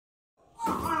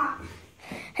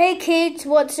Hey kids,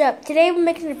 what's up? Today we're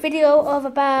making a video of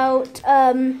about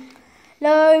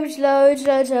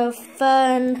loads of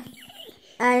fun.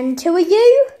 And who are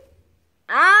you?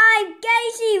 I'm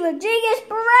Casey Rodriguez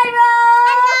Pereira.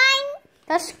 And I'm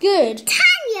That's good.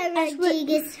 Tanya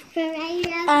Rodriguez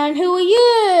Pereira. And who are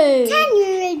you?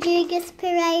 Tanya Rodriguez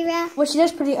Pereira. Well, she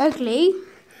looks pretty ugly.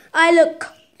 I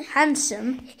look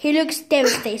handsome. He looks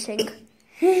devastating.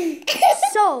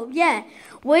 So yeah,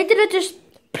 we're gonna just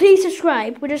please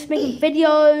subscribe. We're just making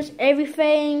videos,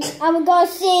 everything. And we're going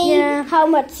to see how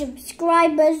much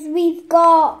subscribers we've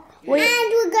got. And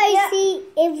we're going to see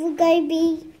if we're going to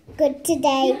be good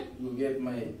today. You get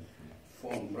my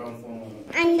phone, brown phone.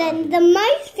 And then the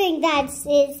most thing that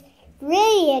is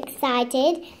really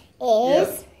excited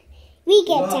is we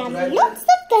get to have lots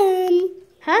of fun.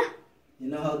 Huh? You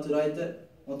know how to ride that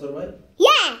motorbike?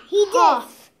 Yeah, he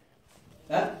does.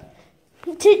 Huh?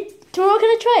 Tomorrow can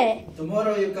I try it?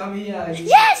 Tomorrow you come here.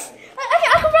 Yes!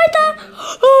 I can ride that!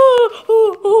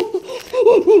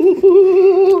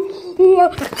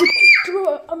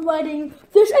 I'm riding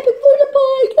this epic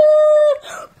motorbike!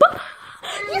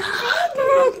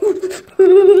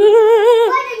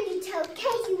 Why don't you tell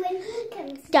Casey when he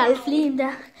comes? Gotta flee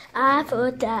that. I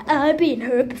thought that I'd been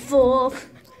hurt before.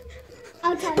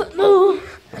 I'll tell But no.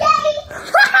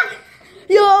 Daddy!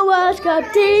 Your words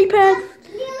got deeper.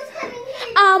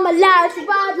 I'm allowed to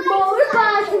ride the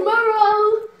motorbike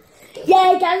tomorrow.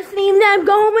 Yeah, gotta flee that I'm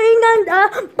going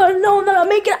under. But no, I'll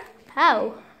make it.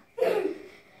 How?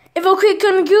 If I quit,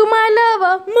 gonna kill my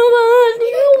lover. Mama,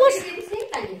 you was.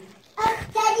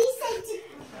 Daddy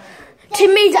said To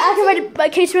me, I can ride it by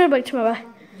Casey motorbike tomorrow.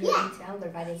 yeah.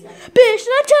 Bitch,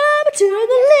 I time to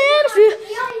the little.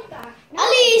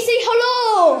 Ali, say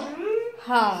hello.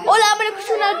 Hi. Hola, I'm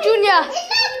Leonardo Junior. It's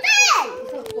not bad.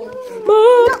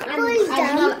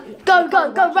 Go,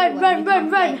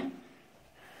 run.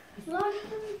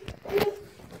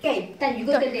 Okay, then you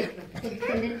go to the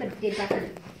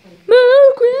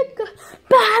Move quick,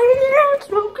 body down,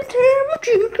 smoke a terrible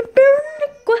drink, burn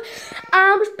the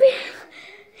I'm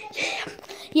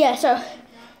yeah, so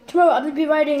tomorrow I'm gonna be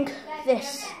riding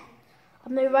this.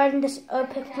 I'm gonna be riding this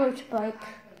epic motorbike.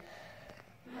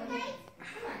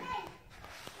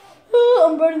 Oh,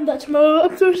 I'm riding that tomorrow.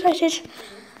 I'm so excited.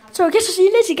 So I guess I'll see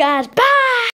you later, guys. Bye!